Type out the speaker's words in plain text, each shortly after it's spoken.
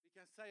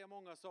säga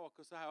många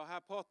saker så här. Och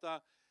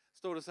här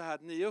står det så här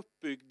att ni är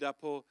uppbyggda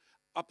på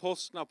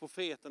apostlarna och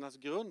profeternas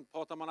grund.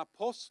 Pratar man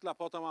apostlar,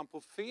 pratar man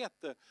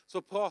profeter,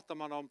 så pratar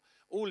man om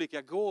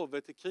olika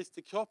gåvor till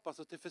Kristi kropp,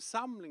 alltså till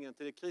församlingen,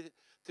 till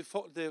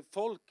det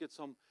folket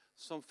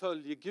som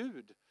följer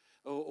Gud.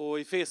 Och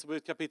i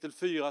Efesierbrevet kapitel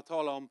 4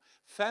 talar om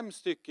 5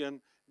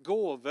 stycken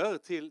gåvor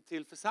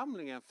till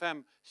församlingen.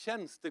 5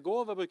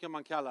 tjänstegåvor brukar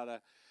man kalla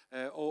det.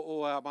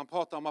 Och man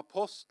pratar om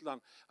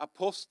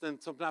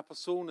aposteln som den här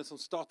personen som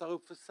startar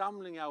upp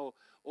församlingar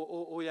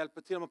och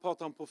hjälper till. Man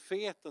pratar om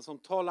profeten som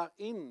talar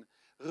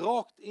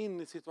rakt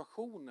in i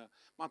situationer.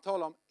 Man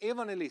talar om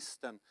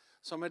evangelisten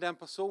som är den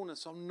personen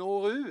som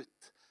når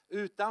ut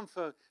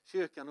utanför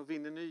kyrkan och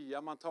vinner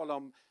nya. Man talar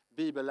om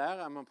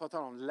bibelläraren, man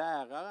talar om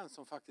läraren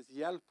som faktiskt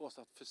hjälper oss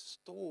att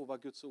förstå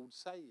vad Guds ord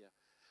säger.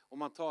 Och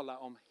man talar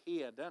om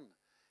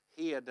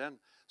herden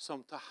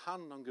som tar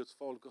hand om Guds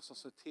folk och som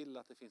ser till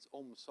att det finns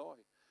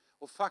omsorg.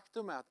 Och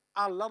faktum är att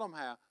alla de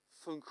här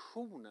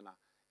funktionerna,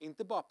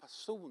 inte bara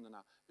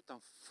personerna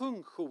utan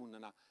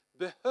funktionerna,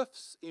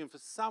 behövs i en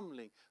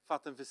församling för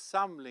att en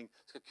församling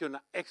ska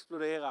kunna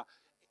explodera.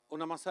 Och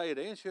när man säger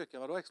det i en kyrka,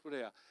 vad då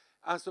explodera?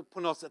 Alltså på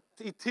något sätt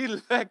i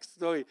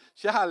tillväxt och i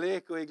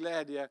kärlek och i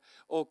glädje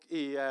och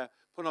i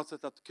på något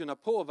sätt att kunna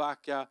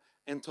påverka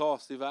en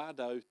trasig värld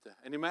där ute.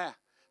 Är ni med?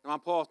 När man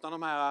pratar om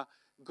de här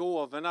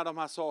gåvorna, de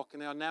här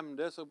sakerna jag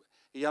nämnde, så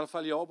i alla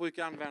fall jag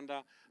brukar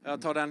använda,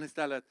 jag tar den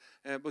istället,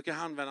 brukar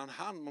använda en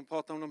hand. Man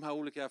pratar om de här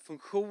olika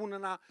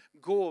funktionerna,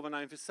 gåvorna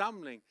i en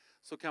församling.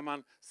 Så kan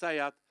man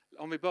säga att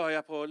om vi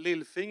börjar på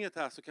lillfingret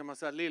här, så kan man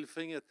säga att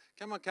lillfingret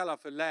kan man kalla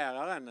för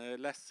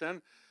läraren,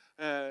 ledsen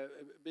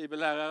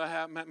bibellärare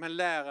här, men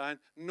läraren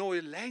når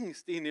ju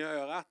längst in i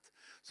örat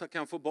så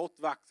kan få bort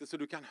vakter så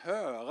du kan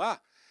höra.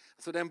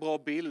 Så det är en bra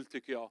bild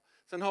tycker jag.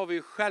 Sen har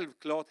vi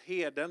självklart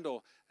herden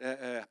då,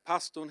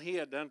 pastorn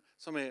herden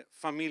som är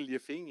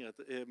familjefingret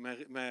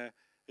med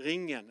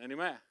ringen, är ni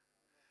med?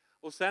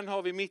 Och sen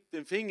har vi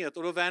mittenfingret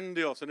och då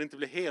vänder jag så det inte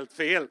blir helt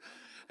fel.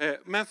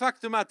 Men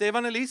faktum är att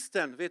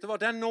evangelisten, vet du vad,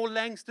 den når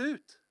längst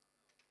ut.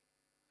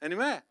 Är ni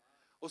med?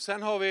 Och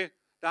sen har vi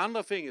det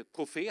andra fingret,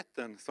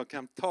 profeten som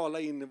kan tala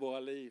in i våra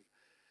liv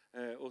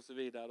och så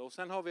vidare. Och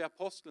sen har vi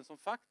aposteln som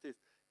faktiskt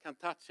kan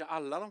toucha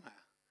alla de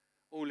här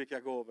olika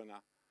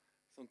gåvorna.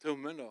 Som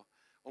tummen då.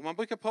 Och man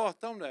brukar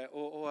prata om det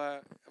och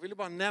jag vill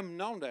bara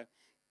nämna om det.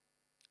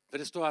 För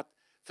det står att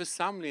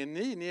församlingen,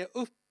 ni är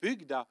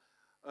uppbyggda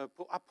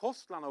på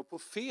apostlarna och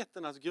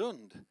profeternas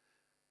grund.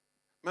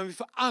 Men vi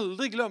får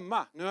aldrig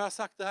glömma, nu har jag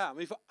sagt det här, men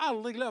vi får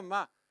aldrig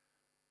glömma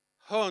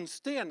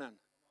hörnstenen.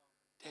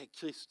 Det är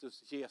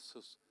Kristus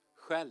Jesus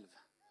själv.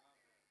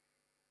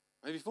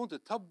 Men vi får inte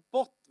ta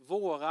bort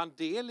våran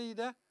del i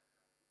det.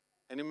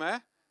 Är ni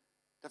med?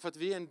 Därför att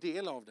vi är en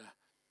del av det.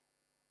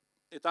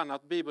 Ett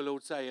annat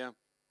bibelord säger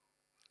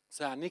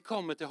så här: ni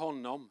kommer till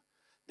honom,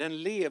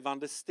 den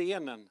levande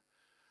stenen.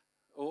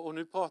 Och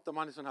nu pratar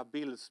man i sån här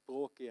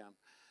bildspråk igen.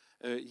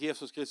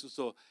 Jesus Kristus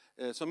då,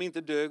 som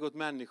inte dög åt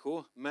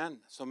människor,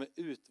 men som är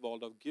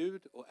utvald av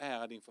Gud och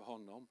ärad inför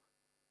honom.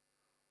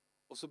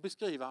 Och så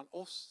beskriver han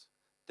oss.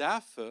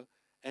 Därför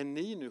är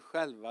ni nu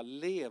själva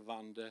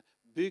levande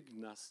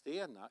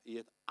byggnadsstenar i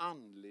ett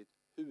andligt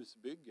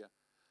husbygge.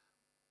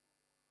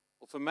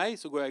 Och för mig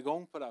så går jag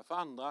igång på det. För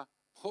andra,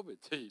 vad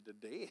betyder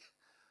det?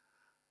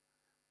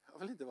 Jag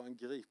vill inte vara en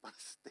gripande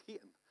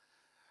sten.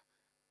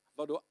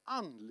 Vadå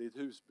andligt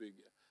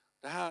husbygge?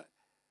 Det här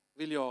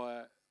vill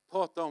jag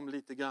prata om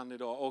lite grann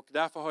idag. Och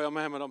därför har jag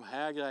med mig de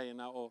här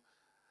grejerna. Och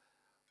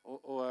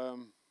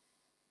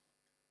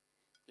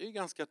det är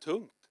ganska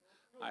tungt.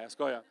 Nej,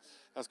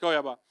 jag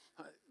skojar bara.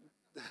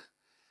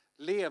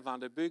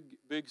 Levande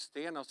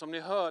byggstenar. Som ni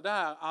hörde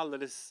här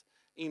alldeles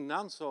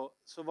innan så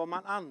vad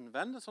man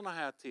använder sådana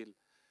här till.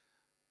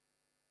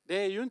 Det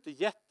är ju inte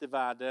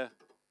jättevärde.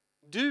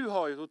 Du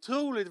har ju ett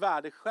otroligt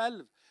värde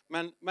själv.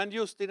 Men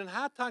just i den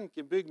här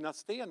tanken,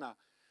 byggnadsstenar,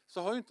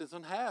 så har ju inte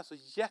sån här så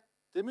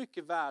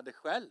jättemycket värde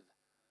själv.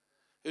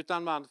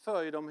 Utan man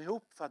för ju dem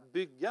ihop för att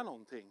bygga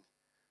någonting.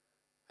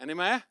 Är ni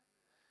med?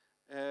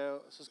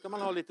 Så ska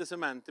man ha lite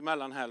cement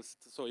emellan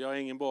helst. Så jag är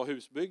ingen bra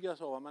husbyggare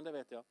så, men det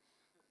vet jag.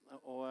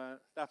 Och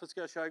därför ska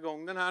jag köra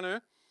igång den här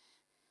nu.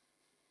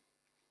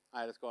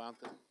 Nej, det ska jag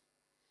inte.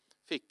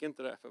 Fick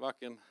inte det för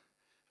varken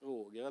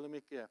Roger eller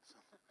Micke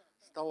Jeppsson.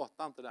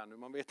 Starta inte där nu,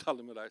 man vet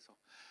aldrig med dig så.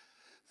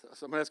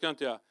 Men det ska jag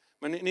inte göra.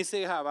 Men ni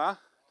ser här va?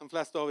 De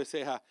flesta av er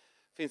ser här.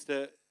 Finns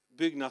det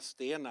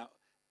byggnadsstenar.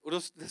 Och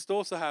det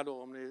står så här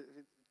då, om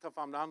ni tar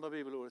fram det andra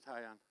bibelordet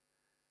här igen.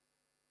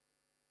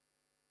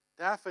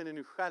 Därför är ni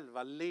nu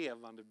själva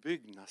levande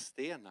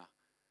byggnadsstenar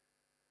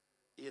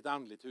i ett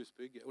andligt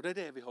husbygge. Och det är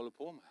det vi håller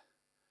på med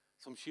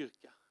som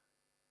kyrka.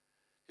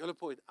 Vi håller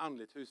på i ett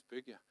andligt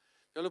husbygge.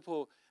 Vi håller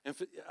på,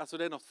 alltså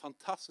det är något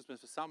fantastiskt med en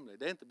församling.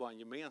 Det är inte bara en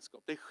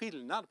gemenskap. Det är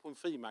skillnad på en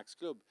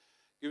frimärksklubb.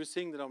 Gud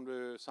välsigne dig om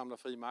du samlar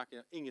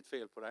frimärken. Inget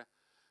fel på det.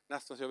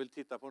 Nästan så jag vill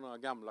titta på några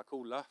gamla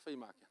coola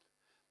frimärken.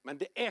 Men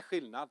det är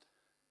skillnad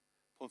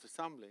på en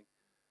församling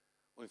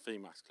och en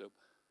frimärksklubb.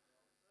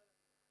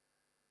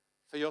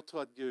 För jag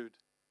tror att Gud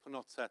på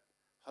något sätt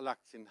har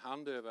lagt sin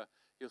hand över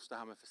just det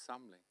här med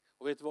församling.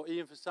 Och vet du vad, i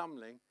en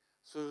församling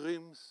så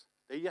ryms,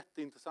 det är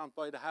jätteintressant,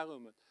 bara i det här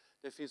rummet.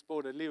 Det finns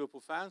både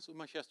Liverpool-fans och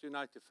Manchester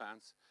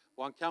United-fans.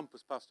 Vår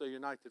campuspastor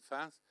är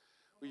United-fans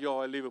och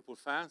jag är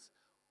Liverpool-fans.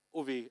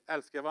 Och vi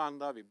älskar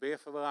varandra, vi ber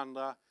för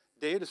varandra.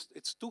 Det är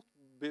ett stort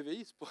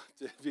bevis på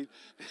att vi...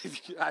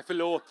 Nej,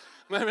 förlåt.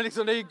 Men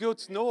liksom, det är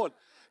Guds nåd.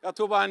 Jag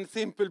tog bara en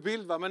simpel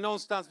bild. Va? Men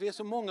någonstans, vi är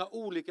så många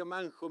olika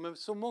människor med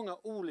så många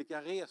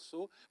olika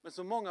resor. Med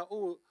så många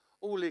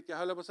olika,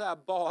 höll jag på att säga,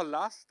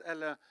 ballast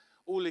eller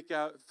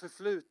olika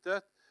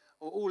förflutet.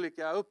 Och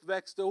olika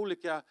uppväxter,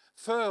 olika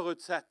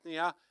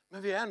förutsättningar.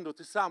 Men vi är ändå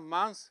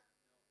tillsammans.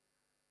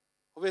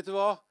 Och vet du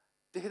vad?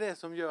 Det är det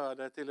som gör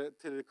det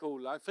till det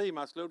coola.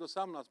 Frimarksklubb, och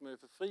samlas med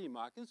för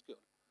frimarkens skull.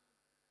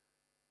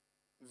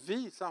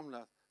 Vi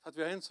samlas för att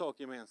vi har en sak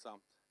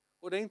gemensamt.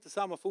 Och det är inte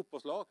samma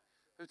fotbollslag,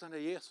 utan det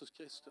är Jesus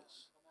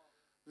Kristus.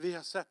 Vi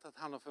har sett att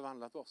han har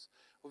förvandlat oss.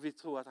 Och vi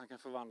tror att han kan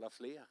förvandla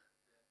fler.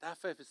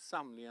 Därför är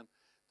församlingen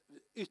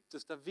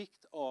yttersta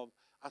vikt av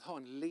att ha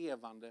en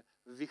levande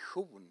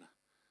vision.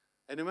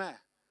 Är du med?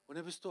 Och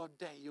det består av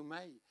dig och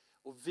mig.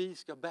 Och vi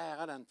ska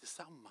bära den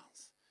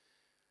tillsammans.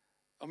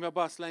 Om jag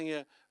bara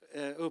slänger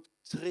upp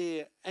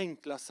 3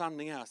 enkla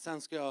sanningar här.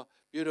 Sen ska jag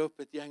bjuda upp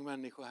ett gäng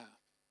människor här.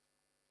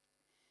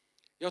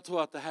 Jag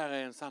tror att det här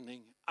är en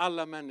sanning.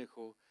 Alla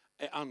människor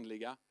är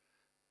andliga.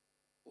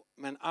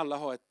 Men alla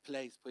har ett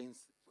place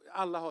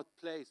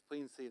på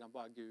insidan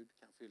bara Gud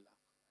kan fylla.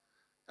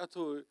 Jag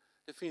tror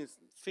det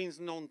finns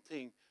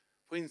någonting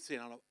på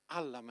insidan av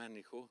alla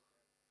människor.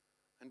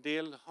 En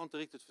del har inte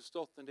riktigt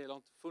förstått, en del har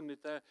inte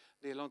funnit det, en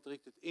del har inte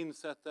riktigt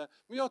insett det.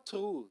 Men jag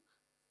tror,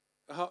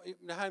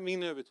 det här är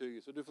min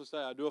övertygelse och du får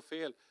säga du har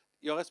fel.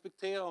 Jag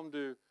respekterar om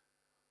du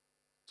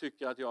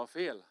tycker att jag har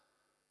fel.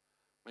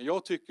 Men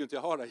jag tycker inte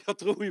jag har det, jag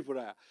tror ju på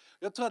det här.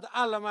 Jag tror att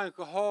alla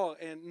människor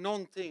har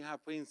någonting här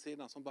på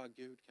insidan som bara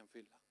Gud kan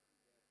fylla.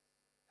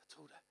 Jag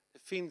tror det.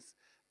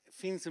 Det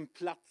finns en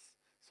plats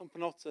som på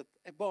något sätt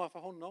är bara för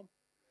honom.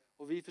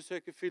 Och vi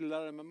försöker fylla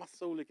det med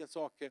massa olika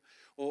saker.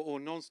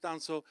 Och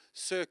någonstans så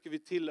söker vi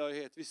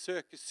tillhörighet. Vi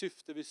söker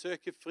syfte. Vi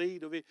söker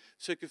frid. Och vi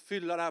söker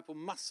fylla det här på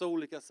massa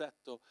olika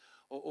sätt.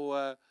 Och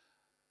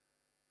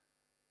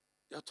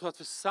jag tror att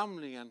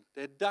församlingen,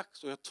 det är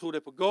dags. Och jag tror det är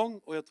på gång.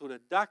 Och jag tror det är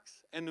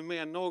dags ännu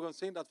mer än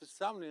någonsin. Att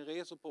församlingen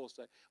reser på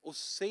sig. Och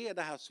ser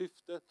det här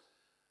syftet.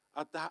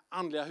 Att det här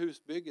andliga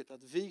husbygget.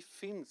 Att vi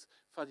finns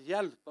för att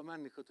hjälpa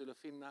människor till att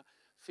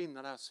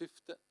finna det här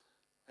syftet.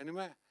 Är ni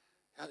med?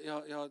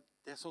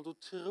 Det är ett sånt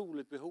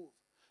otroligt behov.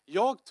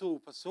 Jag tror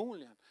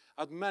personligen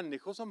att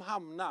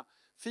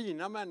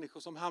fina människor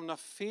som hamnar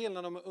fel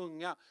när de är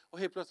unga och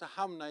helt plötsligt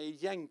hamnar i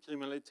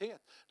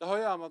gängkriminalitet. Det har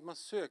att göra med att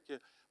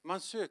man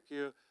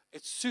söker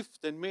ett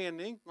syfte, en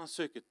mening, man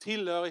söker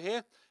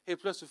tillhörighet.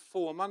 Helt plötsligt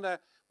får man det,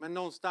 men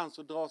någonstans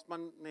så dras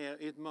man ner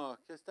i ett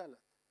mörker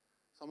istället.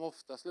 Som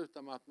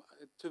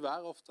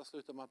tyvärr ofta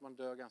slutar med att man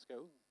dör ganska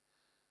ung.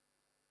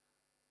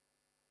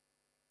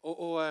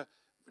 Och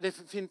det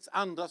finns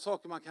andra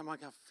saker man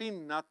kan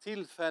finna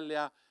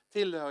tillfälliga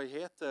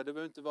tillhörigheter. Det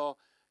behöver inte vara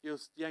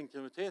just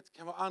gängkriminalitet. Det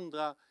kan vara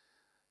andra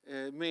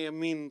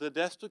mindre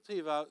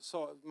destruktiva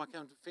saker man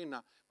kan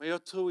finna. Men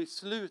jag tror i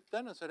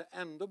slutändan så är det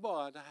ändå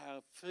bara det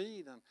här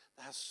friden,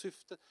 det här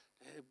syftet.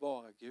 Det är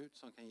bara Gud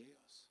som kan ge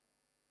oss.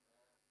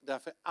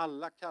 Därför är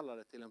alla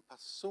kallade till en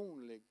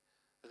personlig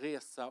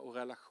resa och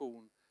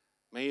relation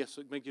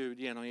med Gud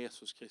genom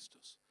Jesus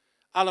Kristus.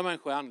 Alla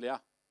människor är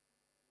andliga.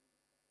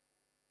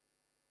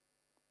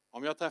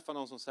 Om jag träffar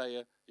någon som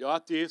säger, jag är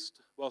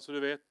ateist, bara så du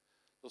vet.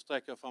 Då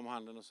sträcker jag fram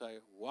handen och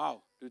säger,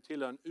 wow, du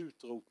tillhör en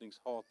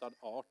utrotningshatad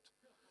art.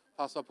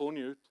 Passa på och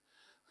njut.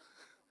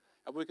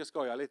 Jag brukar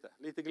skoja lite.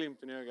 Lite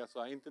glimten i ögat,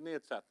 så inte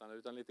nedsättande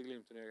utan lite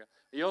glimten i ögat.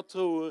 Jag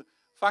tror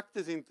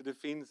faktiskt inte det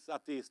finns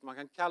ateist. Man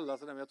kan kalla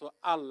sig det, men jag tror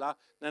alla,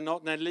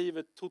 när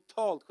livet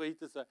totalt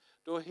skiter sig,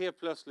 då helt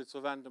plötsligt så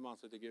vänder man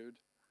sig till Gud.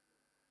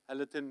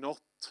 Eller till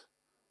något.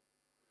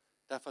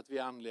 Därför att vi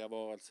är andliga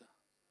varelser.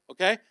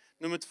 Okej?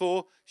 Nummer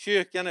 2.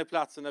 Kyrkan är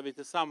platsen där vi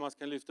tillsammans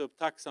kan lyfta upp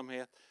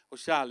tacksamhet och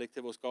kärlek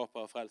till vår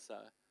skapare och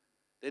frälsare.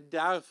 Det är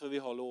därför vi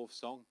har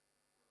lovsång.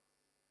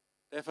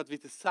 Det är för att vi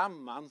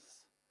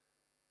tillsammans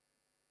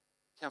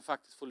kan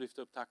faktiskt få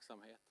lyfta upp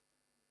tacksamhet.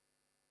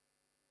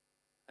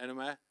 Är du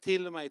med?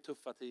 Till och med i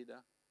tuffa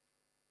tider.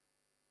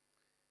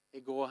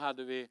 Igår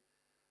hade vi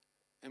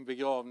en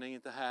begravning,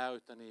 inte här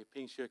utan i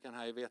Pingstkyrkan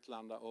här i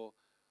Vetlanda. Och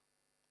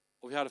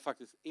vi hade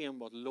faktiskt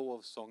enbart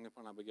lovsånger på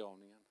den här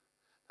begravningen.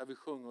 Där vi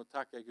sjunger och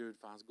tackar Gud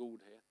för hans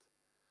godhet.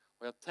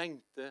 Och jag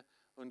tänkte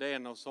under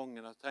en av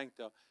sångerna,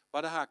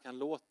 vad det här kan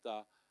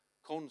låta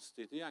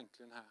konstigt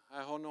egentligen här.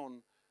 Här har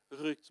någon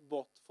ryckts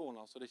bort från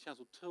oss och det känns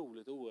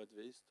otroligt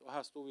orättvist. Och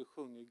här står vi och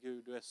sjunger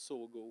Gud, du är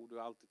så god, du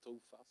är alltid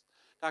trofast.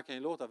 Det här kan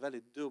ju låta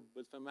väldigt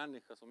dubbelt för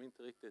människor som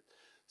inte riktigt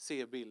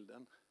ser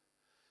bilden.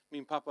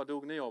 Min pappa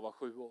dog när jag var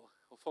 7 år.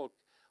 Och folk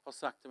har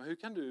sagt till mig, hur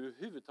kan du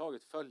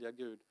överhuvudtaget följa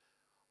Gud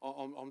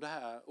om det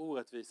här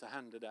orättvisa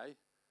hände dig?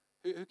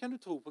 Hur kan du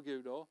tro på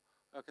Gud då?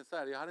 Jag kan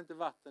säga det, jag hade inte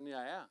varit den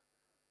jag är.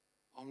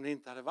 Om det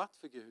inte hade varit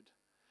för Gud.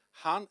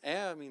 Han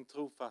är min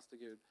trofaste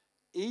Gud.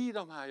 i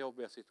de här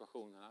jobbiga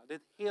situationerna. Det är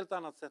ett helt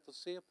annat sätt att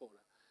se på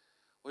det.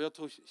 Och jag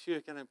tror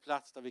kyrkan är en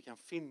plats där vi kan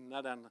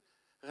finna den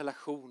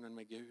relationen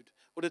med Gud.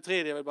 Och det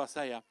tredje jag vill bara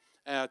säga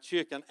är att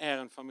kyrkan är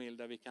en familj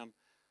där vi kan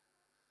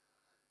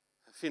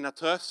finna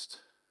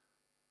tröst,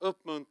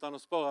 uppmuntran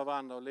och spara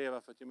varandra och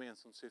leva för ett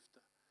gemensamt syfte.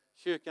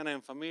 Kyrkan är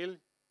en familj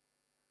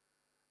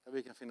där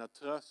vi kan finna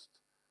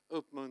tröst,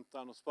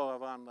 uppmuntran och spara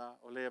varandra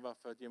och leva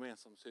för ett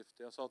gemensamt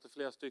syfte. Jag sa till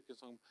flera stycken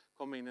som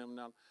kom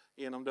in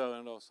genom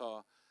dörren då och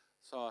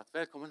sa att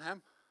välkommen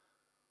hem.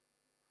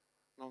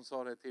 Någon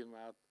sa det till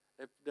mig att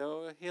det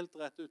var helt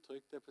rätt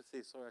uttryck. Det är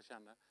precis så jag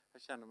känner.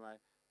 Jag känner mig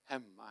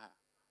hemma här.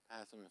 Det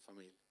här är som en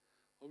familj.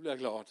 Och då blir jag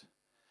glad.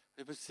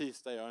 Det är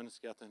precis det jag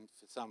önskar att en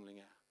församling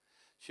är.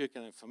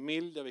 Kyrkan är en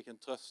familj där vi kan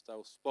trösta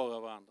och spara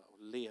varandra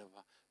och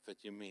leva för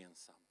ett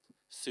gemensamt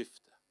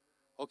syfte.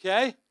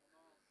 Okej?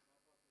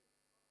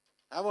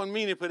 Det här var en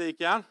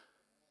minipredikan.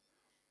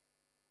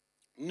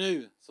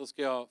 Nu så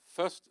ska jag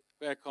först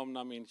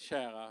välkomna min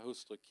kära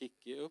hustru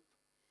Kiki upp.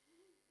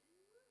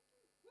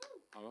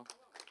 Ja.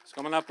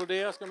 Ska man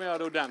applådera ska man göra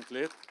det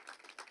ordentligt.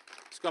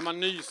 Ska man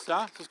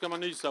nysa så ska man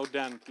nysa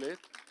ordentligt.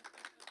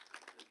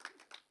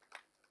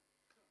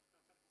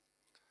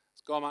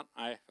 Ska man...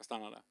 Nej, jag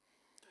stannar där.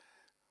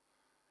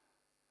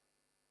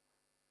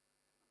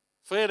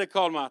 Fredrik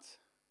Karlmats.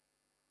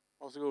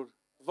 Varsågod.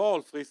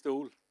 Valfri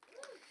stol.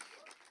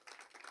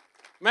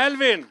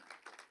 Melvin.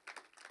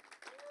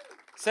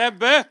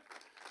 Sebbe.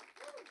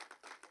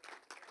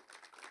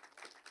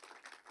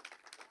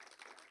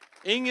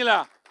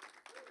 Ingela.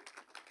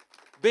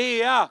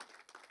 Bea.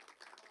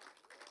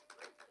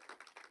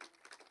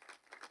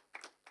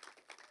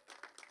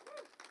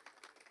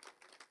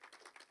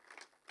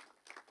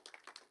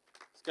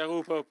 Ska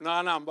ropa upp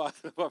några namn bara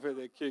för att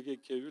det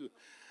är kul.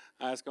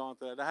 Nej, jag ska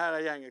inte. Det här är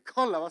gänget.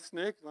 Kolla vad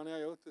snyggt vad ni har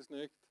gjort. Det är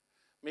snyggt.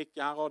 Micke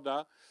han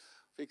roddar.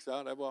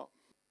 Fixar, det är bra.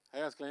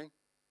 Hej älskling.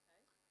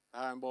 Det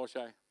här är en bra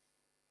tjej.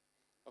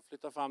 Jag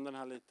flyttar fram den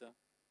här lite.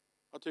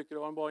 Jag tycker det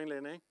var en bra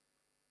inledning.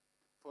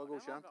 Får jag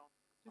godkänt?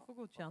 Du får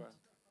godkänt.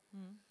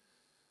 Mm.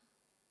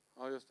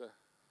 Ja, just det.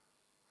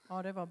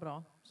 Ja, det var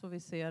bra. Så vi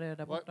ser er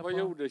där borta. Vad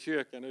gjorde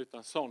kyrkan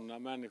utan sådana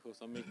människor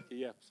som Micke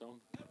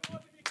Jeppsson?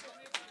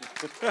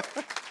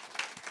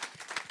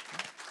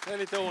 Det är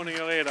lite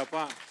ordning och reda på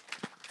han.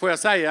 Får jag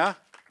säga?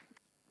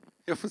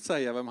 Jag får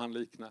säga vem han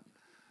liknar.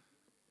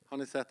 Har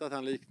ni sett att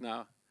han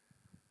liknar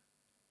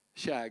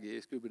Shaggy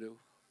i Scooby-Doo?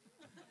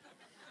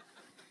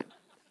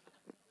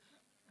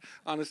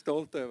 Han är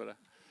stolt över det.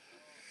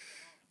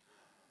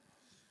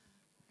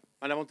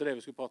 Men det var inte det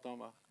vi skulle prata om,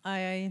 va?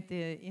 Nej,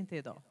 inte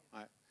idag.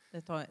 Nej.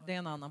 Det är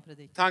en annan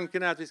predikan.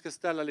 Tanken är att vi ska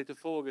ställa lite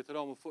frågor till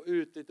dem och få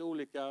ut lite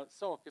olika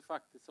saker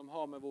faktiskt som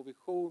har med vår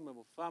vision, med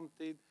vår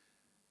framtid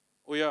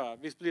att göra.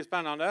 Visst blir det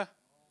spännande?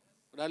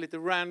 Och det är lite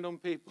random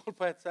people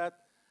på ett sätt.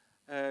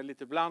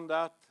 Lite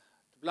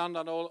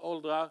blandade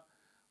åldrar.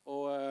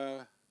 Och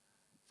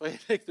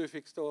Fredrik, du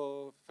fick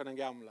stå för den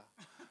gamla.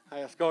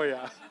 Nej, jag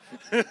skojar.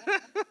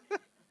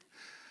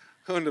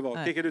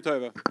 Underbart. Kika, du tar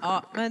över.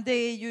 Ja, men det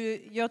är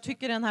ju, jag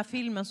tycker den här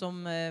filmen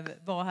som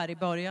var här i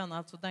början,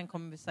 alltså den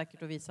kommer vi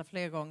säkert att visa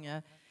fler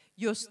gånger.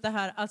 Just det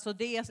här, alltså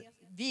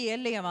vi är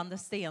levande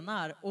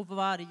stenar och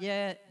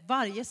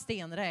varje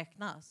sten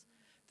räknas.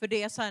 För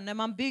det är så här, när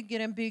man bygger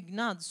en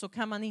byggnad så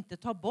kan man inte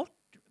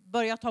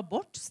börja ta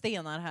bort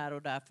stenar här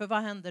och där. För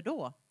vad händer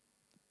då?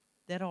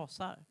 Det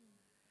rasar.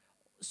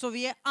 Så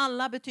vi är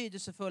alla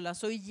betydelsefulla.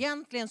 Så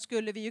egentligen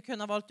skulle vi ju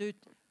kunna valt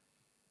ut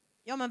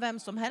men vem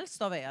som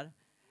helst av er.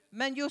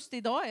 Men just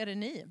idag är det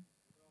ni.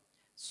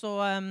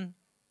 Så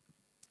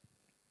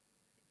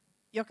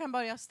jag kan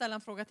börja ställa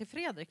en fråga till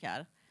Fredrik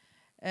här.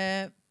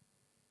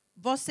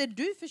 Vad ser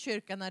du för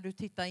kyrka när du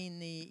tittar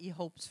in i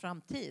Hopes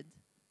framtid?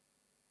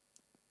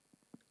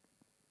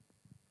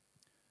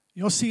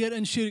 Jag ser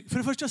en kyrka, för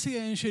det första ser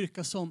jag en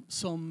kyrka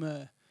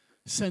som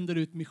sänder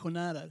ut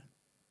missionärer.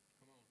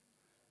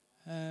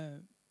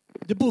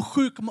 Det bor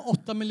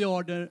 7,8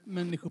 miljarder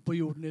människor på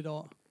jorden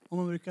idag. Om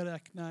man brukar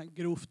räkna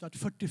grovt att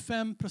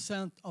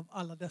 45% av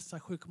alla dessa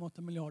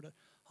 7,8 miljarder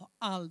har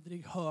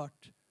aldrig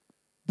hört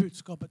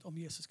budskapet om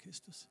Jesus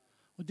Kristus.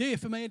 Och det är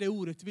för mig det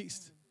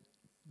orättvist.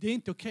 Det är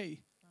inte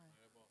okej.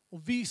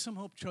 Och vi som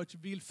Hope Church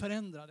vill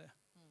förändra det.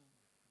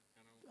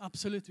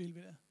 Absolut vill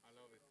vi det.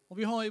 Och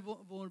vi har i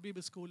vår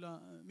bibelskola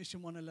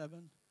Mission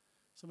 111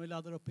 som vi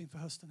laddar upp inför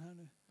hösten här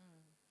nu.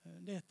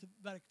 Det är ett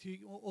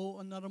verktyg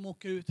och när de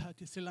åker ut här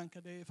till Sri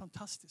Lanka, det är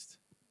fantastiskt.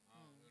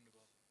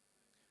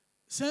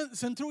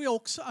 Sen tror jag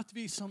också att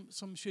vi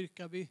som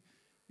kyrka, vi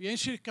är en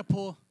kyrka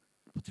på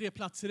 3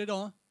 platser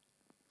idag.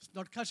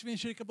 Snart kanske vi är en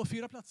kyrka på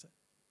 4 platser.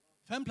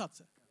 5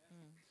 platser.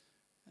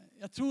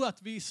 Jag tror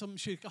att vi som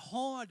kyrka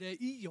har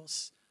det i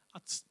oss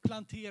att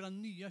plantera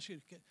nya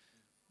kyrkor.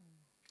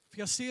 För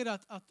jag ser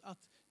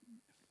att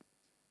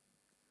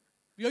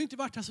vi har inte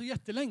varit här så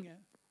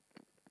jättelänge.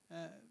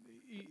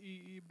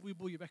 Vi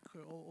bor i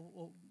Växjö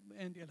och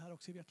en del här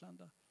också i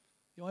Vetlanda.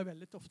 Jag är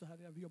väldigt ofta här,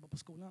 jag jobbar på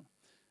skolan.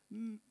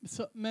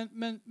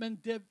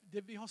 Men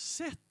det vi har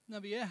sett när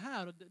vi är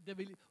här och det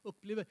vi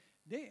upplever,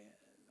 det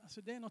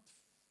är något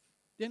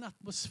det är en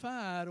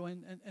atmosfär och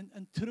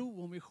en tro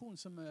och en vision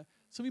som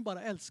vi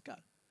bara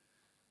älskar.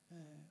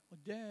 Och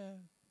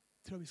det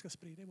tror jag vi ska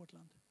sprida i vårt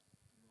land.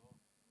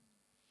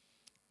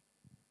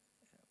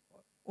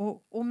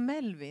 Och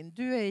Melvin,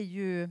 du är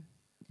ju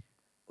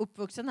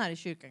uppvuxen här i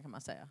kyrkan kan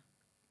man säga.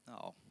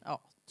 Ja.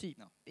 Ja, typ.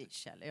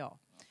 Eller ja.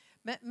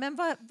 Men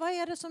vad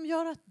är det som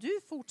gör att du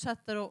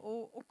fortsätter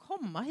att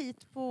komma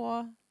hit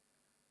på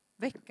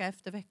vecka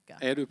efter vecka?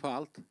 Är du på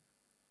allt?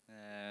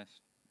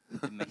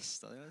 Det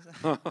mesta, jag vill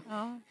säga.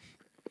 Ja.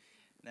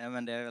 Nej,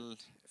 men det är väl,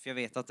 för jag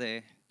vet att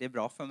det är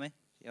bra för mig.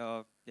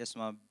 Det är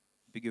som att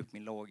bygga upp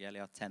min låga, eller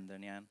jag tänder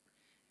den igen.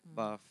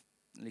 Bara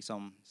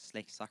liksom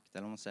släckt sakta,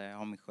 eller om man säger, jag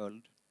har min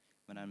sköld.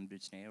 Men den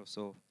bryts ner och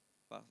så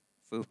bara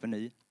får jag upp en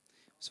ny.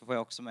 Så får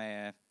jag också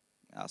med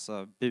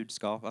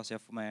budskap, alltså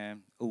jag får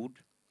med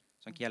ord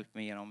som kan hjälpa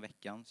mig genom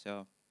veckan. Så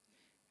jag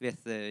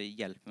vet det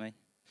hjälper mig,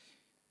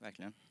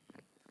 verkligen.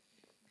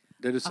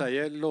 Det du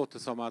säger låter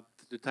som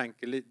att du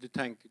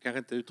tänker, kanske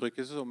inte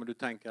uttrycker sig så, men du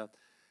tänker att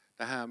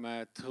det här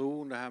med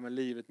tron, det här med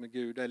livet med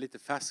Gud, det är lite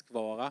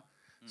färskvara.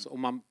 Så, och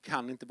man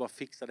kan inte bara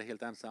fixa det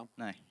helt ensam.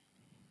 Nej,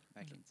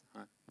 verkligen inte.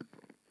 Nej.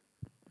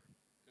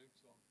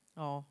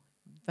 Ja,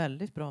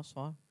 väldigt bra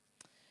svar.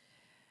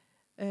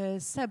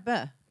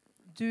 Sebbe,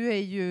 du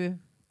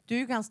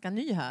är ganska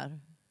ny här.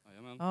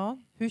 Jajamän.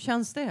 Ja, hur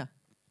känns det?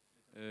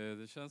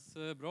 Det känns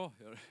bra,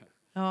 gör det.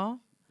 Ja.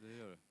 Det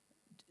gör det.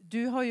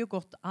 Du har ju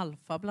gått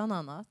alfa bland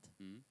annat.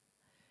 Mm.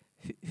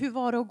 Hur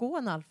var det att gå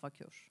en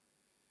alfakurs?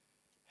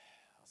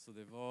 Alltså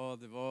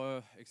det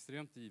var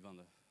extremt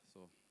givande.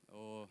 Så.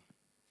 Och,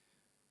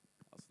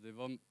 alltså det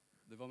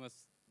var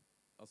mest,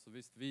 alltså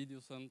visst,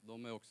 videosen,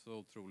 de är också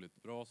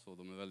otroligt bra, så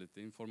de är väldigt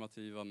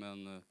informativa,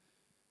 men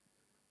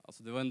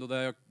alltså det var ändå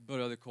där jag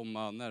började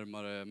komma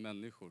närmare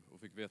människor och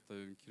fick veta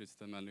hur en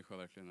kristen människa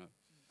verkligen är.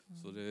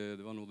 Så det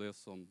var nog det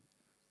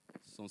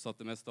som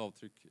satte mest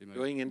avtryck i mig. Du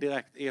har ingen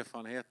direkt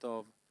erfarenhet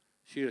av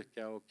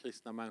kyrka och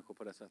kristna människor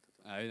på det sättet?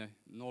 Nej,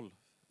 noll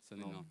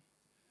sen innan.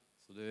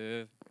 Så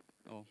det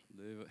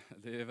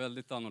är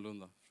väldigt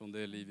annorlunda från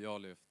det liv jag har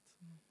levt.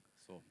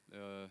 Så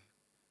jag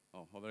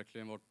har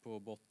verkligen varit på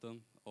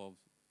botten av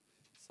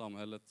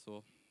samhället.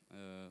 Så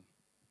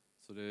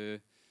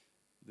det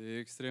är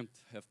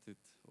extremt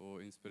häftigt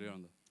och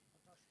inspirerande.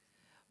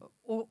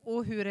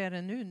 Och hur är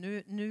det nu?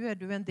 Nu är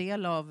du en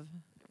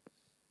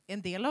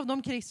del av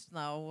de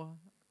kristna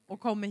och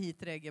kommer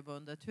hit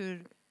regelbundet.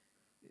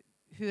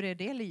 Hur är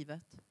det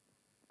livet?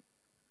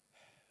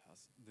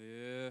 Alltså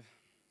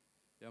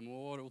jag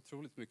mår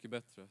otroligt mycket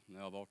bättre när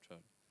jag har varit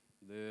här.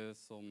 Det är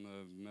som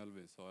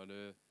Melvin sa,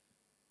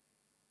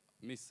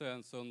 missar jag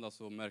en söndag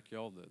så märker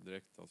jag av det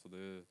direkt. Alltså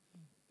det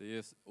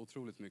ger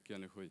otroligt mycket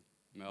energi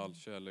med all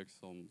kärlek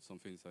som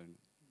finns här inne.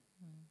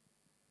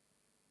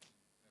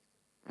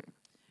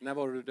 När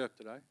var det du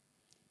döpte dig?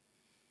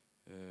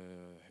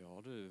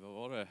 Vad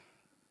var det?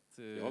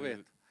 Jag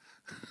vet.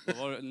 Det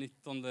var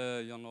 19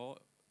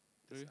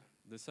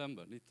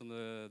 december. 19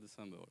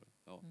 december var det.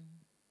 Ja.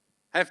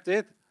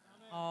 Häftigt!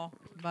 Ja,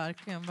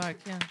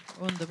 verkligen.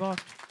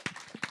 Underbart.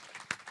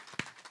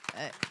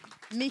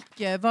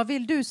 Micke, vad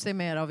vill du se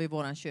mer av i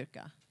våran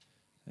kyrka?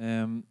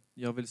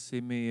 Jag vill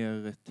se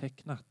mer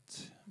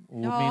tecknat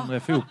och Ja. mindre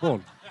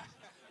fotboll.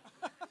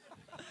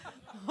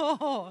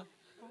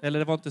 Eller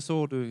det var inte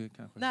så du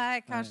kanske?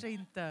 Nej, kanske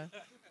inte.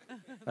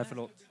 Nej,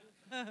 förlåt.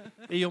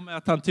 I och med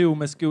att han tog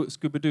med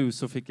Scooby-Doo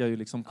så fick jag ju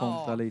liksom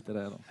kontra lite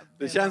där då.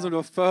 Det känns som du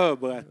har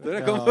förberett det.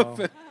 Det kom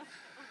upp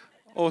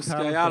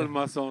Oskar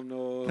Hjalmarsson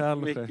och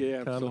Micke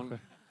Jeppsson.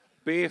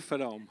 Be för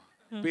dem.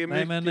 Be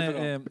mycket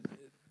för dem.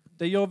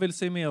 Det jag vill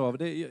se mer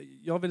av,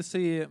 jag vill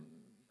se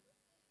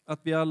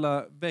att vi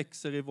alla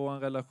växer i vår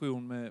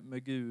relation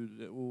med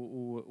Gud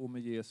och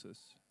med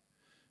Jesus.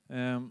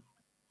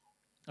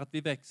 Att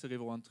vi växer i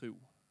vår tro.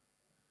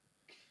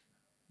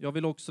 Jag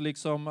vill också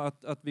liksom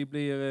att vi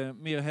blir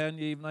mer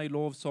hängivna i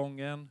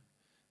lovsången.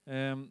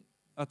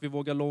 Att vi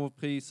vågar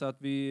lovprisa,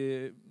 att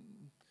vi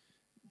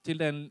till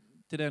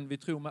den vi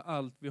tror med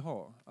allt vi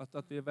har.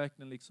 Att vi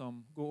verkligen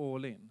liksom går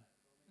all in.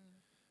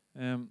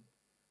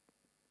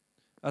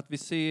 Att vi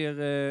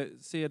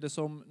ser det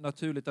som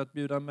naturligt att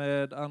bjuda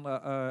med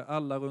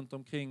alla runt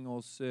omkring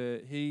oss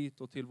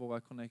hit och till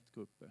våra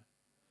connect-grupper.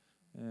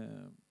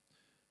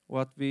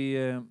 Och att vi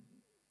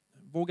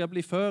vågar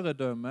bli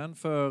föredömen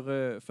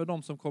för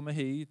de som kommer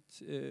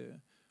hit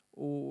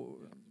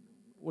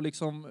och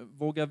liksom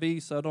våga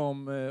visa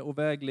dem och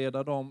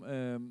vägleda dem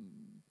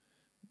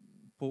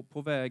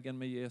på vägen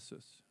med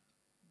Jesus.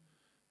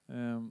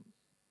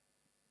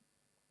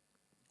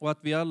 Och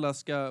att vi alla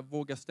ska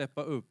våga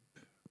steppa upp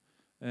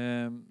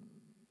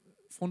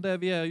från där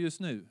vi är just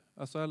nu.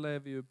 Alltså alla är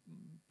vi ju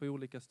på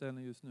olika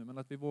ställen just nu, men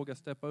att vi vågar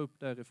steppa upp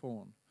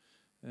därifrån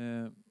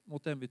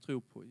mot den vi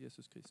tror på,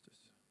 Jesus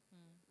Kristus.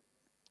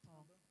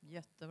 Ja,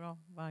 jättebra,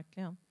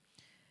 verkligen.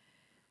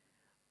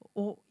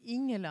 Och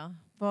Ingela,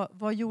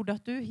 vad gjorde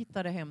att du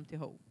hittade hem till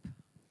Hope?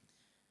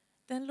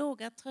 Den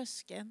låga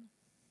tröskeln.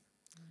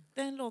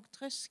 Det är en låg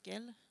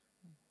tröskel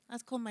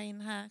att komma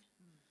in här.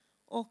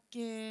 Och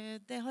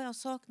det har jag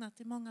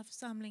saknat i många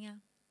församlingar.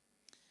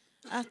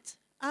 Att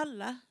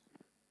alla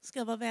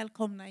ska vara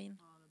välkomna in.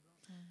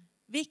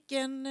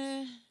 Vilken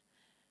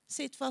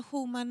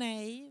situation man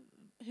är i,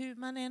 hur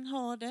man än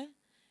har det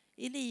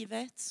i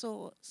livet,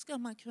 så ska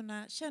man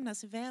kunna känna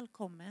sig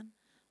välkommen.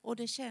 Och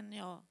det känner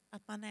jag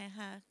att man är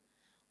här.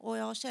 Och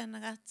jag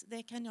känner att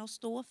det kan jag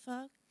stå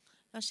för.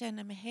 Jag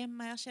känner mig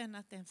hemma, jag känner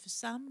att det är en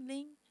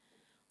församling.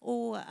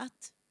 Och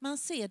att man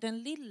ser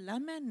den lilla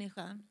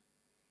människan.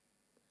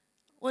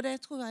 Och det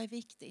tror jag är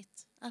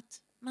viktigt.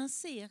 Att man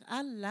ser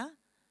alla.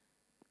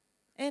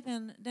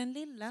 Även den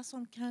lilla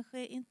som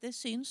kanske inte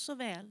syns så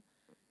väl.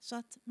 Så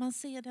att man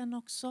ser den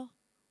också.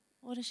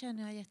 Och det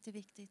känner jag är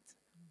jätteviktigt.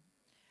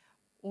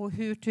 Och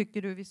hur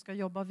tycker du vi ska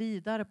jobba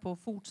vidare på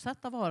att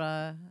fortsätta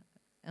vara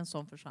en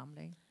sån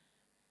församling?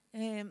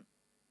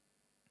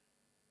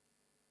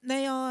 När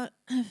jag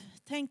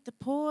tänkte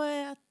på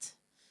att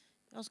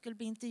jag skulle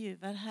bli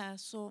intervjuad här,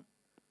 så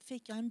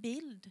fick jag en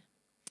bild.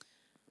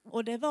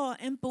 Och det var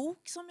en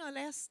bok som jag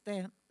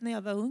läste när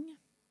jag var ung.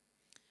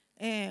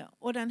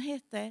 Och den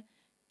hette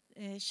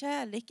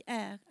Kärlek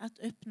är att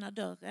öppna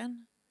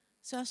dörren.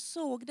 Så jag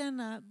såg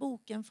denna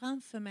boken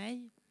framför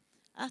mig.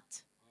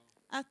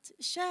 Att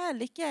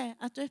kärlek är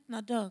att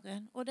öppna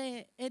dörren. Och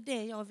det är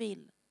det jag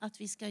vill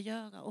att vi ska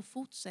göra och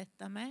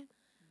fortsätta med.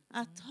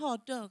 Att ha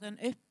dörren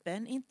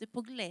öppen, inte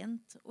på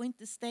glänt och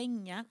inte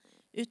stänga.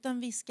 Utan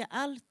vi ska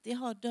alltid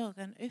ha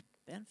dörren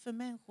öppen för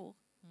människor.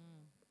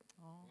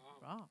 Ja,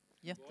 bra.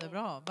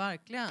 Jättebra,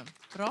 verkligen.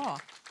 Bra.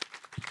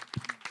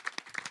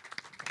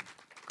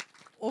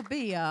 Och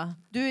Bea,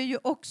 du är ju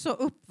också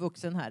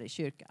uppvuxen här i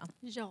kyrkan.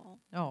 Ja.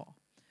 Ja.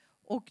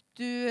 Och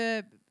du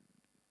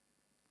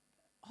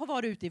har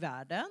varit ute i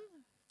världen.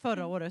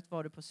 Förra året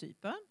var du på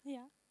Cypern.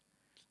 Ja.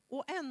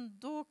 Och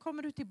ändå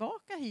kommer du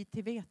tillbaka hit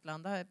till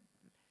Vetlanda.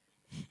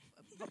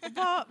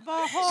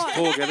 Vad har...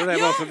 Frågar du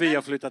dig varför vi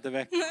har flyttat till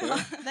Växjö?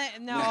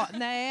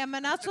 Nej,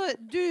 men alltså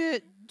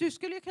du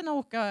skulle ju kunna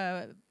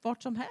åka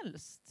vart som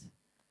helst.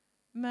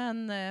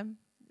 Men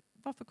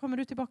varför kommer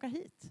du tillbaka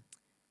hit?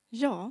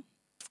 Ja,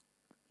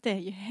 det är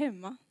ju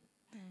hemma.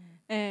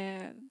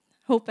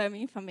 Hope är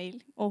min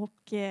familj. Och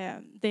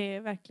det är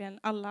verkligen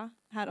alla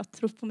här har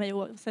trott på mig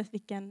oavsett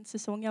vilken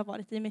säsong jag har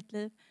varit i mitt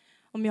liv.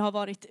 Om jag har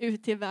varit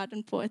ute i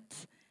världen på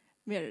ett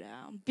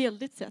mer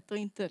bildligt sätt och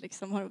inte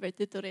liksom har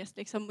varit ute och rest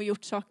liksom, och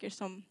gjort saker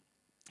som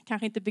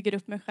kanske inte bygger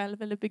upp mig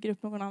själv eller bygger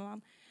upp någon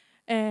annan.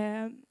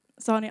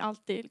 Så har ni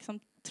alltid liksom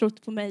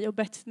trott på mig och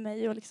bett för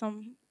mig och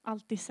liksom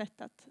alltid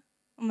sett att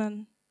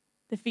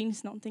det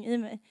finns någonting i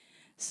mig.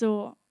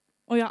 Så,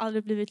 och jag har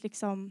aldrig blivit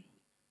liksom,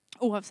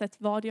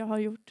 oavsett vad jag har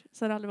gjort,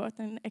 så har det aldrig varit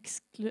en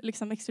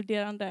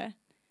exkluderande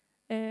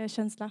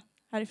känsla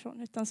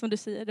härifrån. Utan som du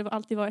säger, det har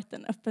alltid varit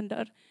en öppen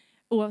dörr.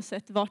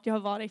 Oavsett vart jag har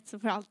varit så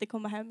får jag alltid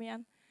komma hem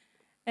igen.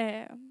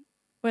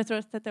 Och jag tror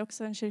att det är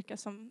också en kyrka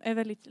som är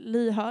väldigt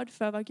lyhörd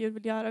för vad Gud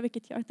vill göra.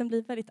 Vilket gör att den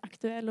blir väldigt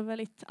aktuell och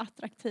väldigt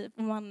attraktiv.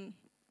 Och man,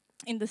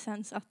 in the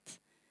sense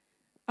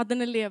att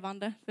den är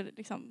levande. För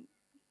liksom,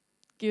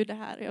 Gud är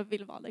här och jag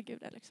vill vara där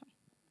Gud är. Liksom.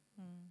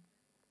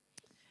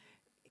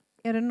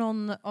 Är det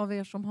någon av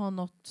er som har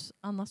något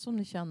annat som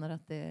ni känner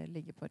att det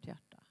ligger på ert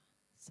hjärta?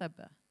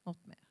 Sebbe,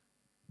 något mer?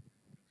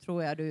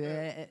 Tror jag du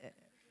är...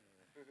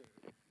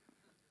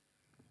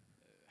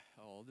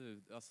 Ja,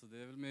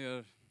 det är väl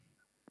mer...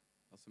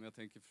 Alltså om jag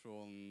tänker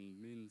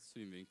från min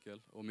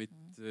synvinkel och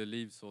mitt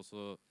liv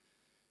så...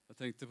 Jag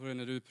tänkte på det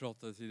när du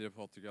pratade tidigare,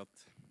 Patrik,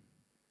 att...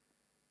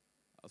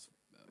 Alltså,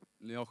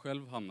 när jag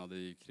själv hamnade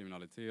i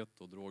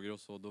kriminalitet och droger och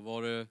så, då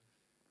var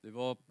det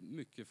var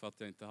mycket för att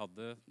jag inte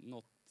hade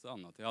något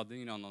annat. Jag hade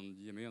ingen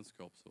annan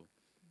gemenskap. Så.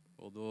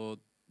 Och då,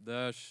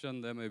 där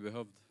kände jag mig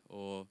behövd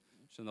och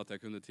kände att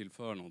jag kunde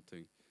tillföra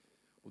någonting.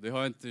 Och det har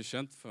jag inte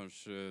känt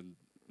förrän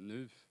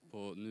nu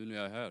när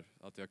jag är här.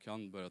 Att jag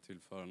kan börja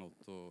tillföra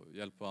något och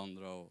hjälpa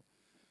andra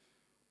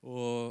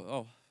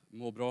och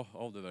må bra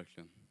av det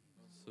verkligen.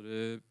 Så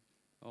det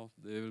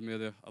är väl med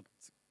det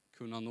att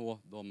kunna nå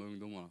de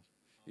ungdomarna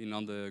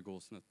innan det går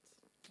snett.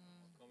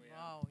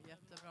 Wow,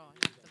 jättebra.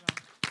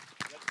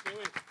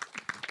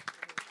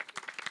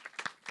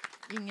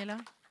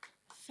 Ingela?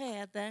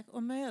 Fäder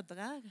och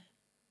mödrar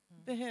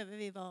behöver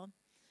vi vara.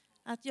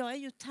 Att jag är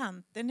ju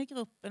tanten i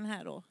gruppen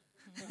här då.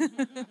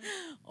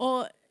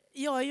 Och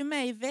jag är ju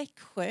med i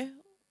Växjö.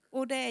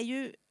 Och det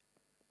är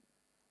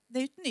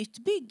ett nytt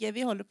bygge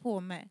vi håller på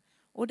med.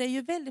 Och det är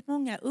ju väldigt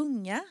många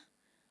unga.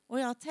 Och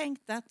jag har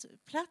tänkt att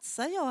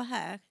platsar jag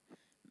här?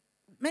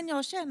 Men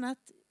jag känner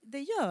att det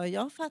gör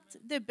jag för att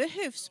det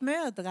behövs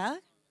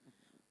mödrar.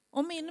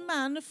 Och min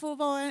man får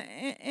vara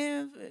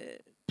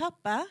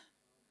pappa.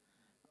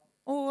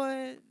 Och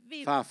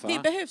vi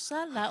behövs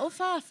alla. Och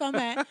farfar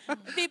med.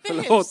 Vi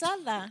behövs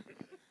alla.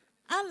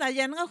 Alla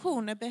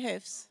generationer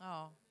behövs.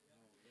 Ja.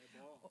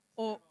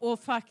 Och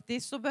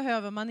faktiskt så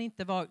behöver man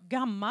inte vara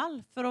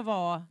gammal för att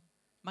vara...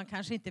 Man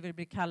kanske inte vill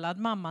bli kallad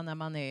mamma när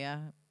man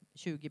är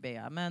 20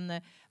 B.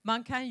 Men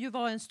man kan ju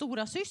vara en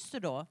stora syster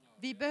då.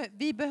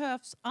 Vi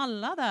behövs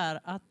alla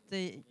där att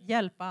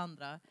hjälpa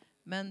andra.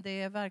 Men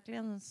det är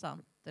verkligen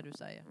sant det du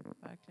säger.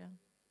 Verkligen.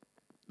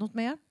 Något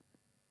mer?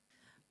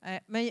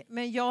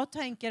 Men jag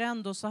tänker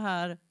ändå så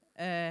här.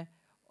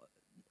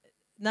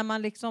 när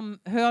man liksom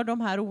hör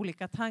de här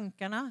olika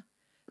tankarna,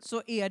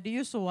 så är det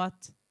ju så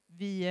att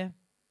vi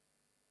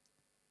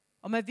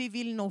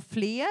vill nå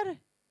fler,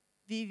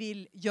 vi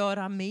vill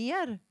göra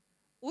mer,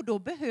 och då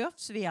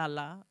behövs vi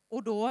alla.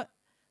 Och då,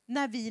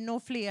 när vi når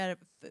fler,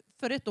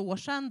 för ett år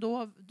sedan,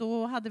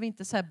 då hade vi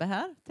inte Sebbe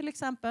här till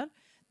exempel.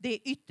 Det är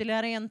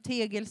ytterligare en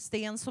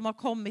tegelsten som har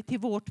kommit till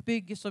vårt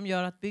bygge som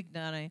gör att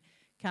byggnaden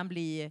kan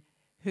bli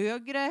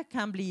högre,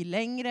 kan bli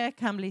längre,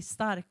 kan bli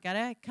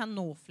starkare, kan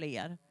nå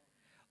fler.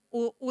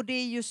 Och det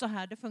är ju så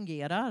här det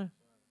fungerar.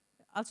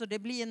 Alltså det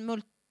blir en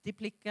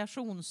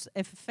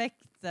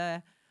multiplikationseffekt,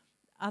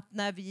 att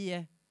när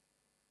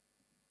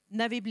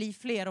vi blir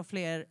fler och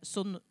fler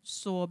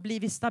så blir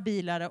vi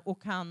stabilare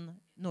och kan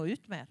nå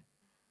ut mer.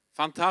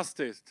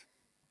 Fantastiskt.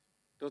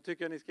 Då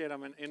tycker jag ni ska ge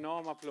dem en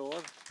enorm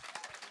applåd.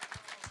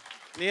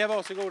 Ni är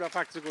varsågoda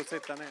faktiskt att gå och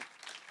sitta ner.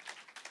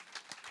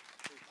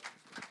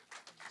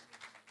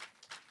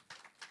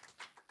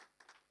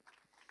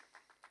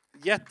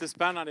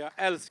 Jättespännande. Jag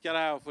älskar det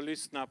här att få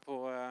lyssna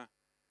på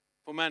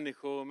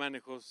människor och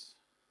människors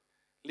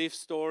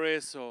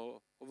livsstories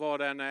och vad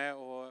det än är.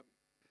 Och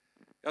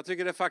jag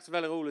tycker det är faktiskt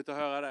väldigt roligt att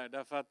höra det.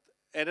 Därför att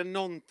är det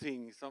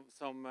någonting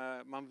som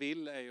man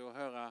vill är ju att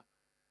höra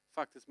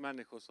faktiskt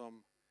människor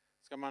som,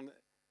 ska man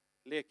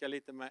leka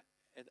lite med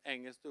ett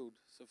engelskt ord.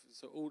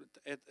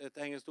 Ett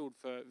engelskt ord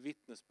för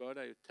vittnesbörd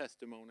är ju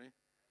testimony.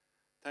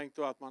 Tänk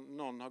då att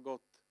någon har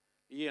gått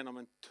igenom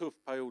en tuff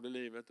period i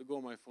livet. Då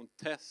går man ju från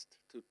test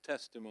till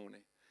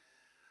testimony.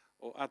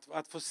 Och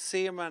att få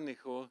se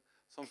människor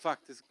som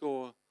faktiskt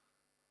går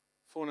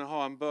från att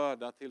ha en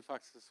börda till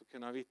faktiskt att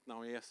kunna vittna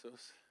om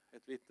Jesus.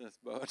 Ett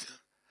vittnesbörd.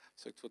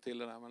 Försökt få till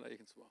det där, men det gick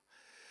inte så bra.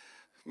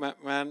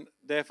 Men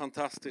det är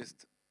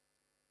fantastiskt.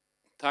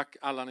 Tack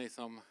alla ni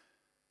som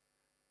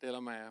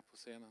delar med er på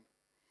scenen.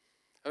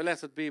 Jag vill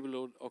läsa ett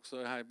bibelord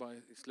också här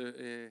bara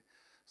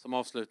som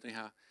avslutning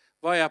här.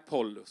 Vad är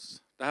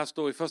Apollos? Det här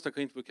står i första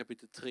Korinthierbrevet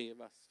kapitel 3,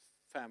 vers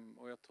 5.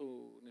 Och jag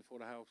tror ni får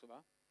det här också,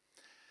 va?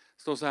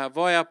 Det står så här.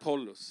 Vad är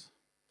Apollos?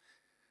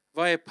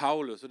 Vad är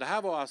Paulus? Och det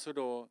här var alltså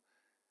då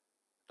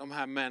de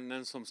här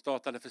männen som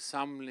startade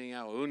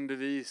församlingar och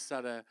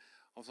undervisade,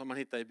 och som man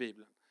hittar i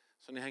Bibeln.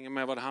 Så ni hänger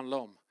med vad det handlar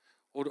om.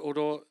 Och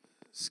då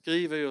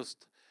skriver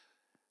just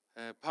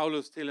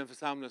Paulus till en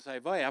församling och säger,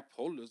 vad är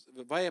Apollos?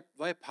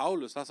 Vad är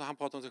Paulus? Alltså han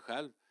pratar om sig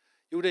själv.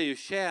 Jo, det är ju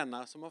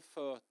tjänare som har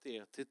fört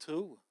er till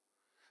tro.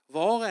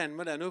 Var och en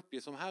med den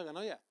uppgift som Herren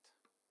har gett.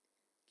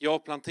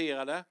 Jag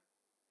planterade,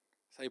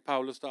 säger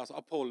Paulus då, alltså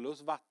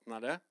Apollos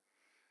vattnade.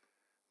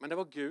 Men det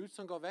var Gud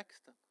som gav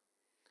växten.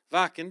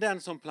 Varken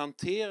den som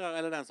planterar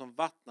eller den som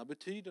vattnar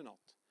betyder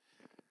något.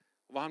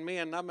 Och vad han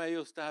menar med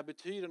just det här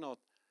betyder något,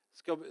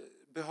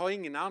 har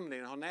ingen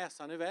anledning att ha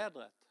näsan i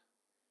vädret.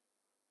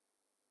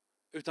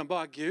 Utan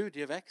bara Gud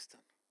ger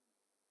växten.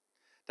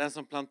 Den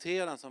som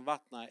planterar, den som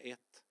vattnar är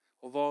ett.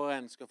 Och var och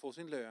en ska få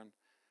sin lön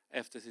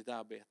efter sitt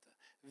arbete.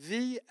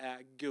 Vi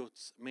är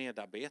Guds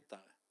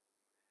medarbetare.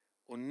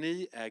 Och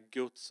ni är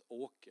Guds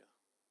åker.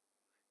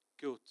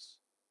 Guds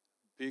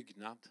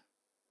byggnad.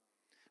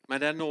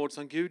 Med den nåd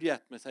som Gud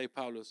gett mig, säger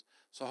Paulus,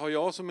 så har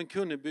jag som en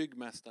kunnig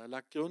byggmästare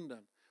lagt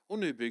grunden. Och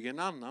nu bygger en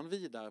annan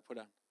vidare på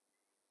den.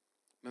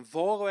 Men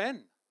var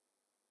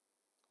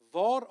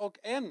och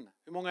en,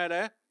 hur många är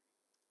det?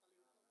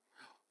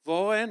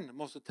 Var och en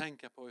måste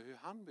tänka på hur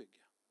han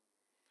bygger.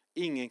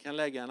 Ingen kan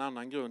lägga en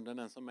annan grund än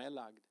den som är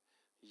lagd.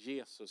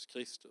 Jesus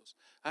Kristus.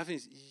 Här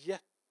finns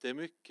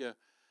jättemycket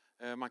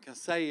man kan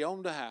säga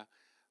om det här.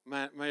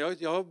 Men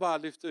jag har bara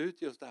lyft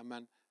ut just det här.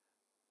 Men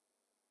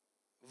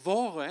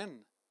var och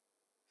en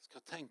ska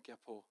tänka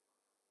på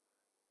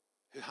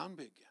hur han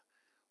bygger.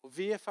 Och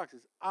vi är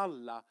faktiskt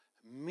alla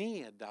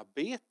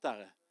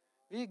medarbetare.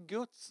 Vi är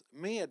Guds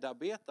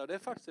medarbetare. Det är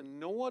faktiskt en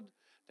nåd.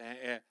 Det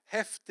är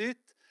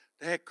häftigt.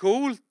 Det är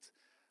coolt.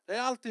 Det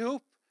är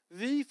alltihop.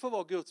 Vi får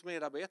vara Guds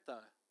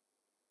medarbetare.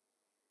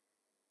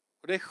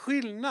 Och det är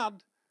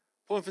skillnad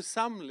på en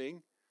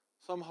församling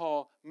som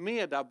har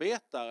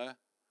medarbetare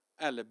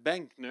eller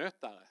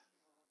bänknötare.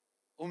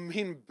 Och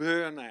min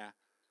bön är,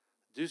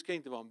 du ska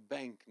inte vara en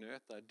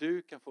bänknötare.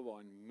 Du kan få vara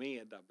en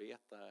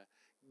medarbetare.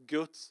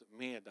 Guds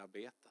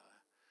medarbetare.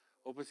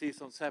 Och precis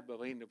som Sebbe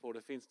var inne på,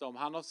 det finns de.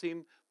 Han har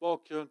sin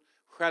bakgrund.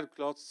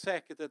 Självklart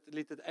säkert ett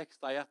litet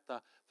extra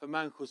hjärta för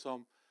människor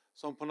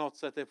som på något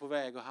sätt är på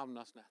väg att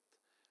hamna snett.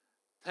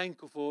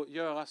 Tänk att få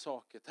göra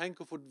saker.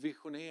 Tänk att få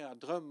visionera,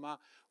 drömma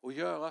och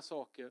göra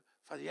saker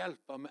för att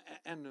hjälpa med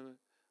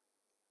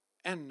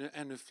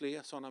ännu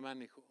fler sådana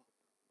människor.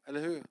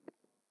 Eller hur?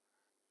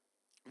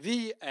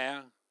 Vi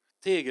är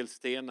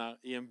tegelstenar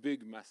i en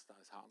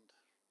byggmästares hand.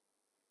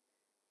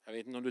 Jag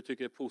vet inte om du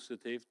tycker det är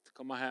positivt.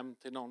 Komma hem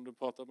till någon du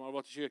pratar med. Har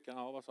varit i kyrkan?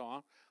 Ja, vad sa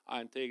han? Ja,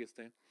 en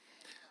tegelsten.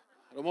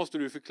 Då måste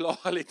du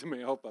förklara lite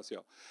mer, hoppas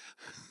jag.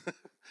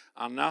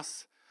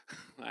 Annars,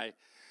 nej.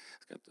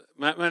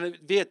 Men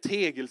vi är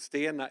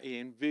tegelstenar i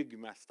en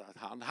byggmästares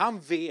hand. Han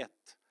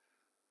vet.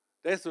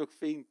 Det är så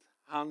fint.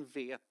 Han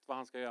vet vad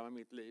han ska göra med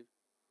mitt liv.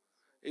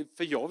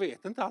 För jag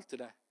vet inte alltid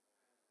det.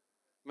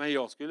 Men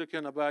jag skulle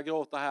kunna börja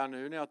gråta här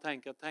nu när jag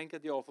tänker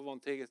att jag får vara en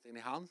tegelsten i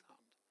hans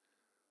hand.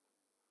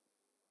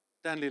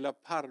 Den lilla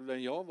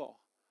parveln jag var.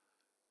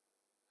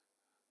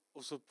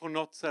 Och så på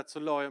något sätt så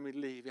la jag mitt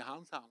liv i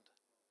hans hand.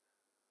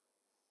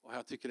 Och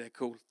jag tycker det är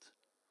coolt.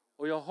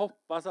 Och jag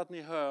hoppas att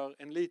ni hör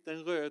en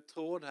liten röd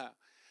tråd här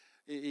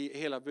i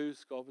hela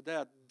budskapet. Det är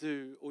att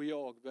du och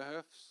jag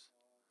behövs.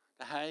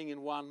 Det här är ingen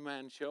one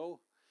man show.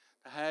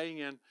 Det här är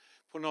ingen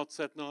på något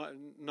sätt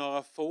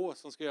några få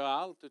som ska göra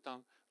allt.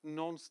 Utan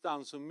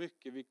någonstans så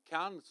mycket vi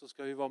kan så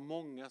ska vi vara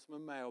många som är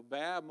med och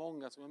bär.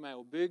 Många som är med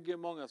och bygger.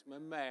 Många som är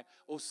med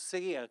och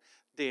ser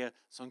det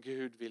som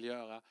Gud vill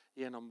göra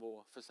genom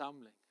vår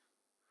församling.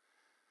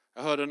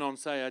 Jag hörde någon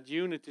säga att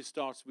unity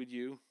starts with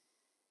you.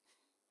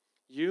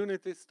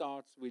 Unity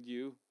starts with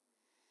you.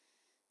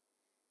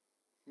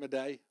 Med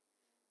dig.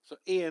 Så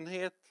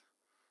enhet,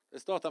 det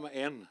startar med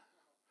en.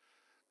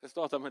 Det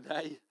startar med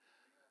dig.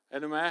 Är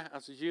du med?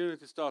 Alltså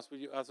unity starts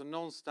with you. Alltså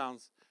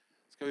någonstans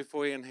ska vi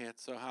få enhet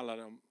så handlar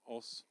det om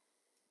oss.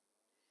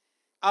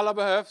 Alla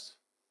behövs.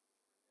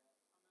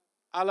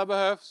 Alla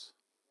behövs.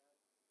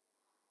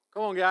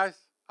 Come on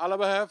guys. Alla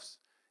behövs.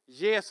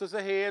 Jesus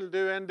är hel,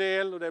 du är en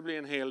del och det blir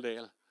en hel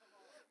del.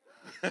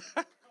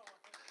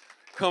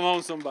 Come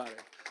on somebody.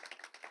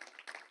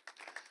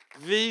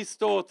 Vi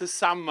står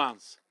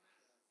tillsammans.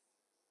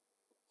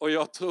 Och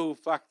jag tror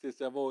faktiskt,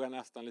 jag vågar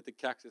nästan lite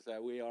kaxigt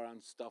säga, we are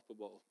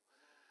unstoppable.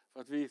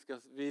 För att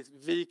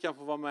vi kan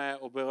få vara med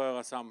och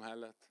beröra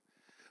samhället.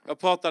 Jag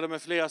pratade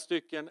med flera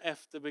stycken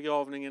efter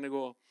begravningen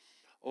igår.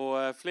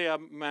 Och flera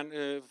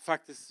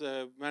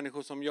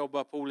människor som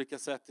jobbar på olika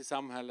sätt i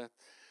samhället.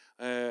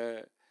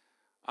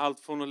 Allt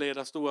från att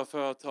leda stora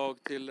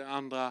företag till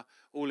andra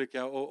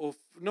olika. Och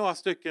några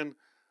stycken,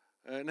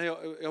 när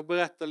jag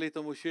berättade lite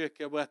om vår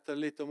kyrka, jag berättade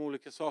lite om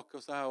olika saker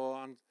och så här.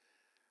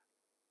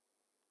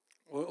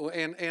 Och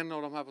en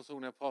av de här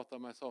personerna jag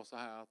pratade med sa så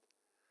här att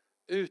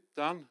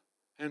utan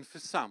en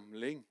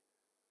församling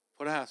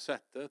på det här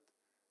sättet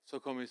så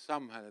kommer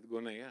samhället gå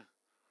ner.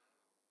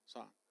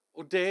 Så.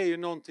 Och det är ju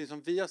någonting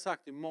som vi har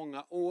sagt i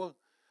många år.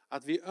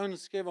 Att vi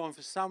önskar vara en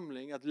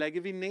församling. Att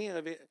lägger vi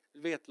ner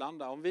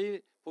Vetlanda. Om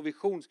vi på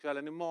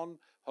visionskvällen imorgon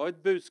har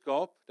ett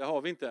budskap. Det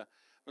har vi inte.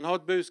 Men har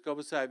ett budskap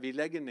och säger vi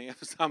lägger ner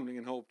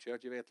församlingen Hope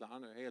Church i Vetlanda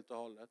nu helt och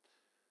hållet.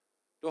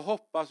 Då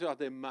hoppas jag att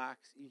det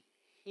märks i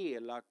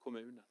hela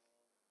kommunen.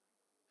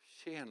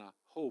 Tjena,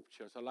 Hope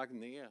Church har lagt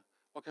ner.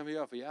 Vad kan vi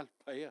göra för att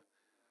hjälpa er?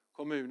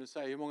 Kommunen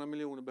säger hur många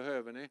miljoner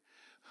behöver ni?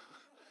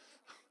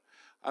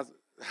 Alltså,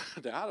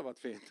 det hade varit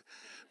fint.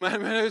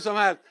 Men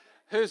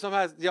hur som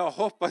helst, jag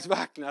hoppas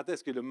verkligen att det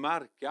skulle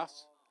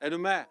märkas. Är du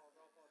med?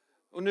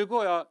 Och nu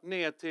går jag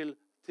ner till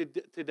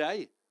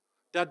dig.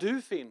 Där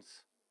du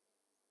finns.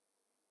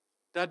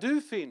 Där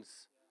du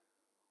finns.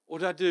 Och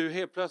där du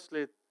helt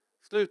plötsligt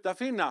slutar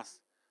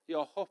finnas.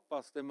 Jag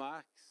hoppas det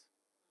märks.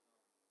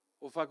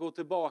 Och för att gå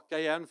tillbaka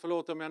igen,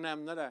 förlåt om jag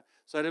nämner det.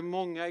 Så är det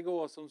många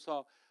igår som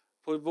sa,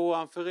 på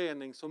våran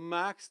förening så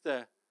märks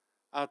det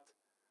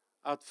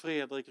att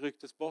Fredrik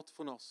rycktes bort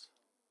från oss.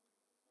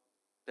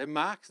 Det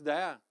märks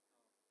där.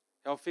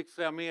 Jag fick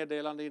flera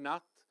meddelanden i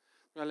natt.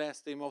 Jag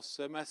läste i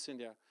morse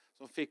Messenger.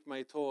 Som fick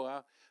mig i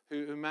tårar.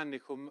 Hur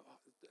människor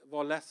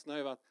var ledsna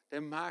över att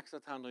det märks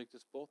att han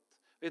rycktes bort.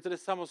 Vet du, det är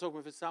samma sak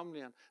med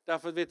församlingen.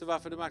 Därför vet du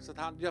varför det märks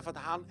att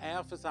han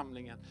är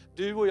församlingen.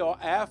 Du och jag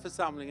är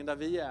församlingen där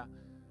vi är.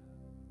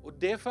 Och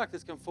det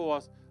faktiskt kan få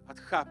oss att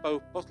skärpa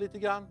upp oss lite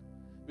grann.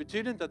 Det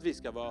betyder inte att vi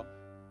ska vara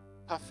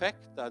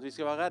perfekta. Att vi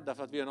ska vara rädda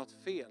för att vi gör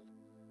något fel.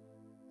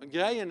 Men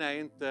grejen är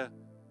inte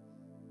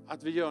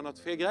att vi gör något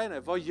fel. Grejen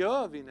är, vad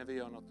gör vi när vi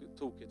gör något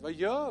tokigt? Vad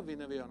gör vi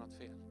när vi gör något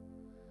fel?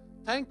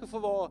 Tänk att få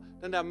vara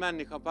den där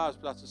människan på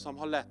arbetsplatsen som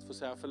har lätt för att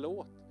säga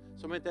förlåt.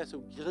 Som inte är så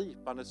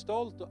gripande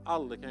stolt och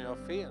aldrig kan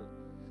göra fel.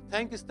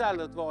 Tänk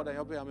istället vara den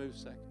jag ber om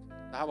ursäkt.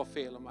 Det här var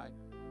fel av mig.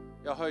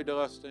 Jag höjde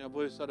rösten, jag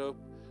brusade upp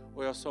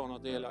och jag sa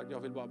något elakt. Jag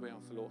vill bara be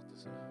om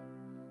förlåtelse.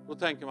 Då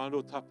tänker man,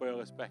 då tappar jag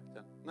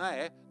respekten.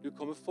 Nej, du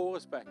kommer få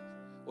respekt.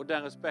 Och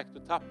den respekt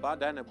du tappar,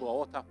 den är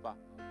bra att tappa.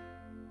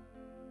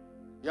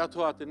 Jag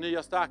tror att det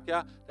nya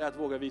starka är att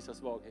våga visa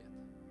svaghet.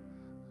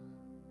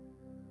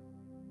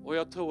 Och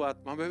jag tror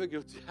att man behöver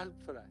Guds hjälp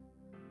för det.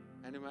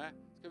 Är ni med?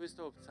 Ska vi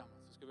stå upp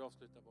tillsammans så ska vi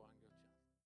avsluta vår gudstjänst.